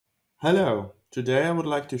Hello, today I would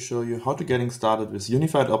like to show you how to getting started with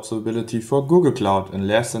unified observability for Google Cloud in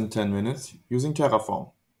less than 10 minutes using Terraform.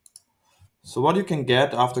 So what you can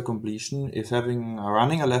get after completion is having a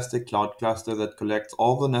running Elastic Cloud cluster that collects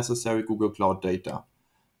all the necessary Google Cloud data.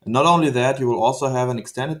 And not only that, you will also have an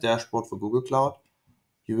extended dashboard for Google Cloud.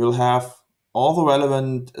 You will have all the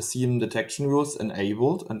relevant CM detection rules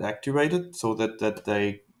enabled and activated so that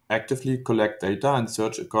they actively collect data and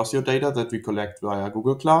search across your data that we collect via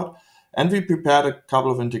Google Cloud. And we prepared a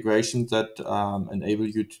couple of integrations that enable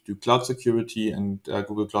you to do cloud security and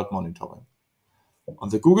Google Cloud monitoring. On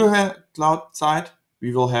the Google Cloud side,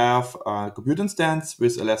 we will have a compute instance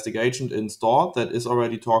with Elastic Agent installed that is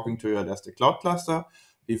already talking to your Elastic Cloud cluster.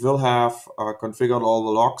 We will have configured all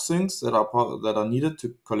the log syncs that are needed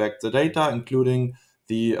to collect the data, including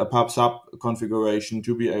the pub/sub configuration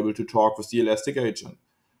to be able to talk with the Elastic Agent.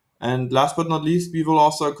 And last but not least, we will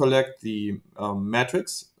also collect the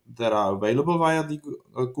metrics that are available via the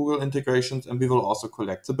Google integrations, and we will also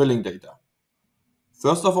collect the billing data.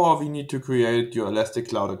 First of all, we need to create your Elastic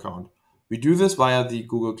Cloud account. We do this via the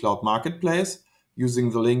Google Cloud Marketplace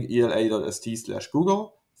using the link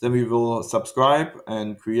ela.st/Google. Then we will subscribe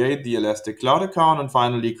and create the Elastic Cloud account and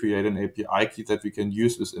finally create an API key that we can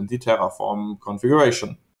use within the Terraform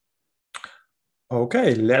configuration.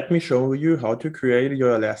 Okay, let me show you how to create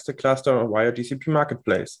your Elastic cluster via GCP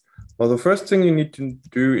Marketplace. Well, the first thing you need to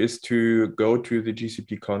do is to go to the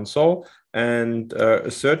GCP console and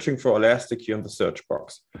searching for Elastic here in the search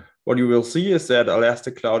box. What you will see is that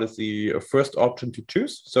Elastic Cloud is the first option to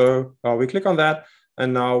choose. So we click on that,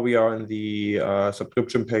 and now we are in the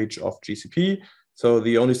subscription page of GCP. So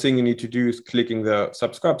the only thing you need to do is clicking the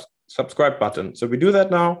subscribe button. So we do that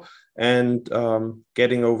now, and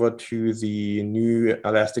getting over to the new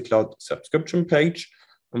Elastic Cloud subscription page.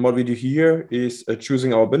 And what we do here is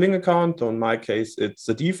choosing our billing account. So in my case, it's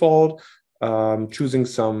the default, choosing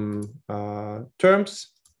some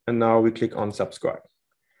terms, and now we click on subscribe.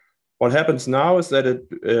 What happens now is that it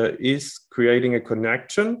is creating a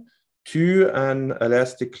connection to an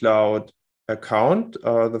Elastic Cloud account.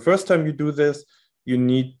 The first time you do this, you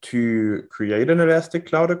need to create an Elastic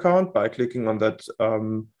Cloud account by clicking on that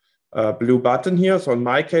blue button here. So in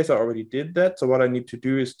my case, I already did that. So what I need to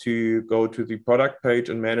do is to go to the product page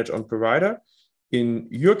and manage on provider. In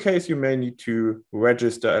your case, you may need to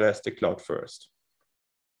register Elastic Cloud first.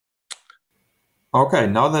 Okay,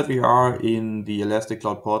 now that we are in the Elastic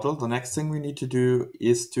Cloud portal, the next thing we need to do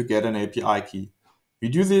is to get an API key. We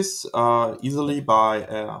do this easily by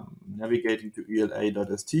navigating to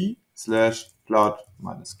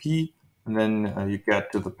ela.st/cloud-key, and then you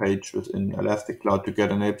get to the page within Elastic Cloud to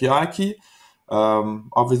get an API key.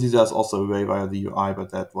 Obviously, there's also a way via the UI,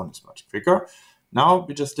 but that one is much quicker. Now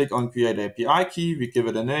we just click on Create API Key. We give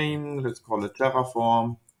it a name. Let's call it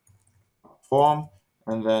Terraform form,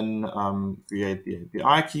 and then create the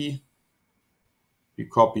API key. We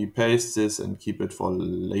copy paste this and keep it for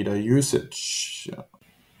later usage.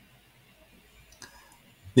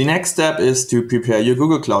 The next step is to prepare your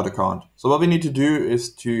Google Cloud account. So what we need to do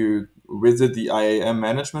is to visit the IAM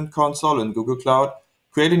management console in Google Cloud,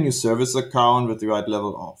 create a new service account with the right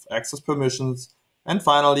level of access permissions, and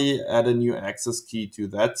finally add a new access key to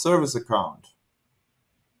that service account.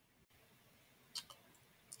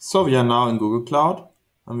 So we are now in Google Cloud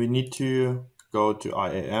and we need to go to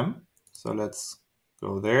IAM. So let's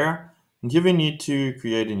go there. And here we need to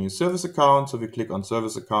create a new service account. So we click on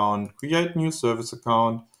service account, create new service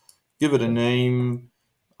account, give it a name,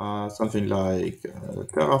 something like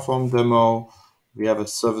Terraform demo. We have a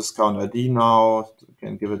service account ID now. We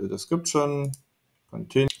can give it a description,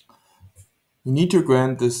 continue. You need to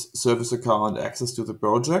grant this service account access to the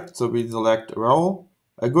project. So we select a role.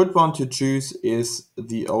 A good one to choose is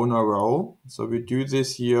the owner role. So we do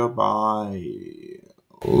this here by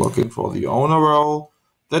looking for the owner role.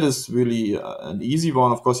 That is really an easy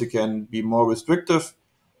one. Of course, you can be more restrictive.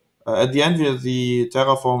 At the end, the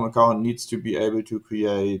Terraform account needs to be able to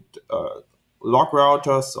create log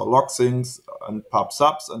routers or log syncs and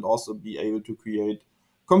pub/subs, and also be able to create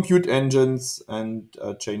compute engines and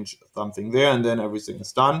change something there, and then everything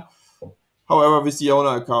is done. However, with the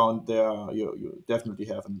owner account, there you definitely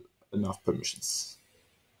have enough permissions.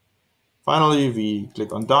 Finally, we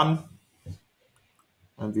click on Done.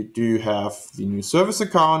 And we do have the new service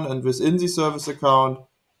account, and within the service account,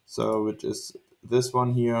 so which is this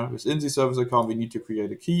one here, within the service account, we need to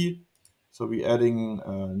create a key. So we're adding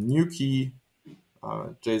a new key.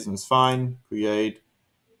 JSON is fine, create.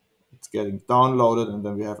 It's getting downloaded, and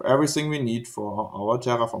then we have everything we need for our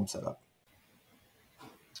Terraform setup.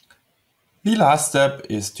 The last step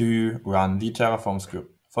is to run the Terraform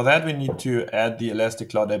script. For that, we need to add the Elastic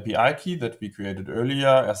Cloud API key that we created earlier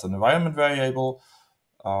as an environment variable.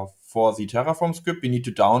 For the Terraform script, we need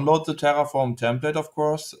to download the Terraform template, of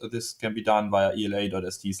course. This can be done via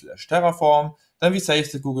ela.st/terraform. Then we save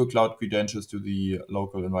the Google Cloud credentials to the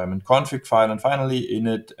local environment config file, and finally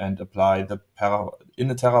init and apply the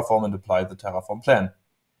Terraform and apply the Terraform plan.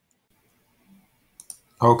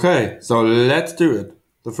 Okay, so let's do it.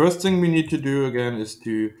 The first thing we need to do again is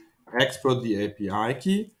to export the API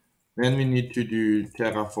key. Then we need to do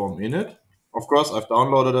Terraform init. Of course, I've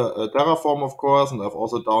downloaded a Terraform, of course, and I've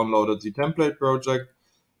also downloaded the template project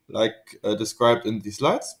like described in the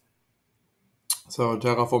slides. So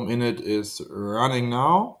Terraform init is running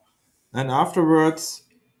now. And afterwards,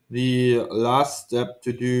 the last step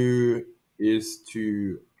to do is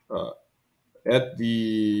to add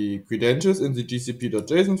the credentials in the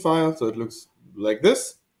gcp.json file. So it looks like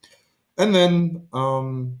this. And then,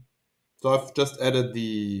 so I've just added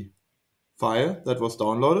the file that was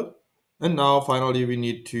downloaded. And now finally we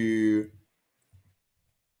need to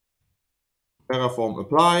Terraform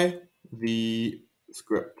apply the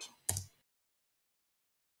script.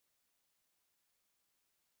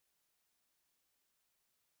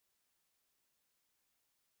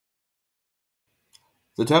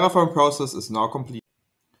 The Terraform process is now complete.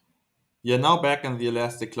 We are now back in the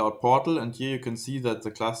Elastic Cloud portal, and here you can see that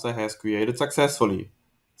the cluster has created successfully.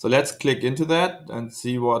 So let's click into that and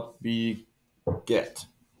see what we get.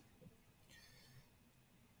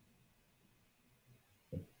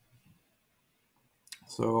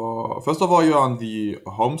 So first of all, you're on the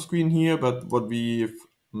home screen here, but what we've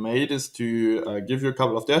made is to give you a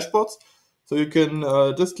couple of dashboards. So you can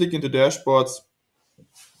just click into dashboards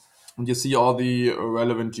and you see all the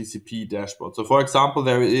relevant GCP dashboards. So for example,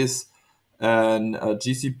 there is a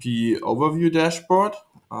GCP overview dashboard.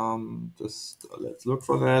 Just let's look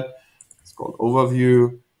for that. It's called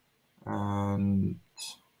overview, and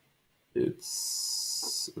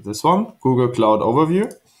it's this one, Google Cloud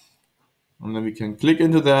Overview. And then we can click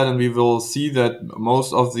into that and we will see that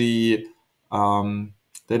most of the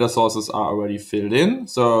data sources are already filled in.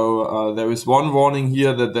 So there is one warning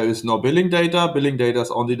here that there is no billing data. Billing data is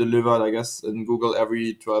only delivered, I guess, in Google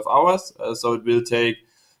every 12 hours. So it will take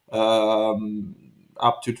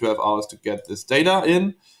up to 12 hours to get this data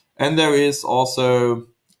in. And there is also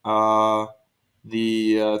no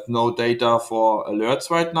data for alerts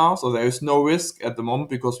right now. So there is no risk at the moment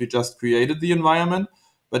because we just created the environment.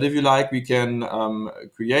 But if you like, we can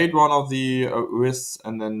create one of the risks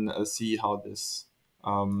and then see how this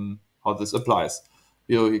applies.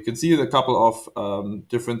 You can see a couple of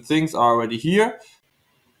different things are already here.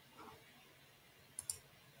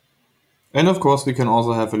 And of course, we can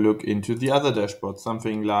also have a look into the other dashboard,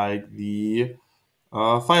 something like the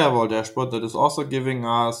firewall dashboard that is also giving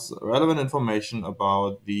us relevant information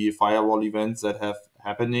about the firewall events that have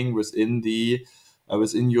happening within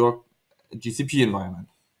your GCP environment.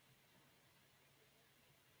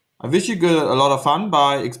 I wish you a lot of fun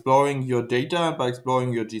by exploring your data, by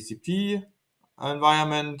exploring your GCP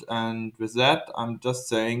environment. And with that, I'm just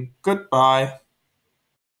saying goodbye.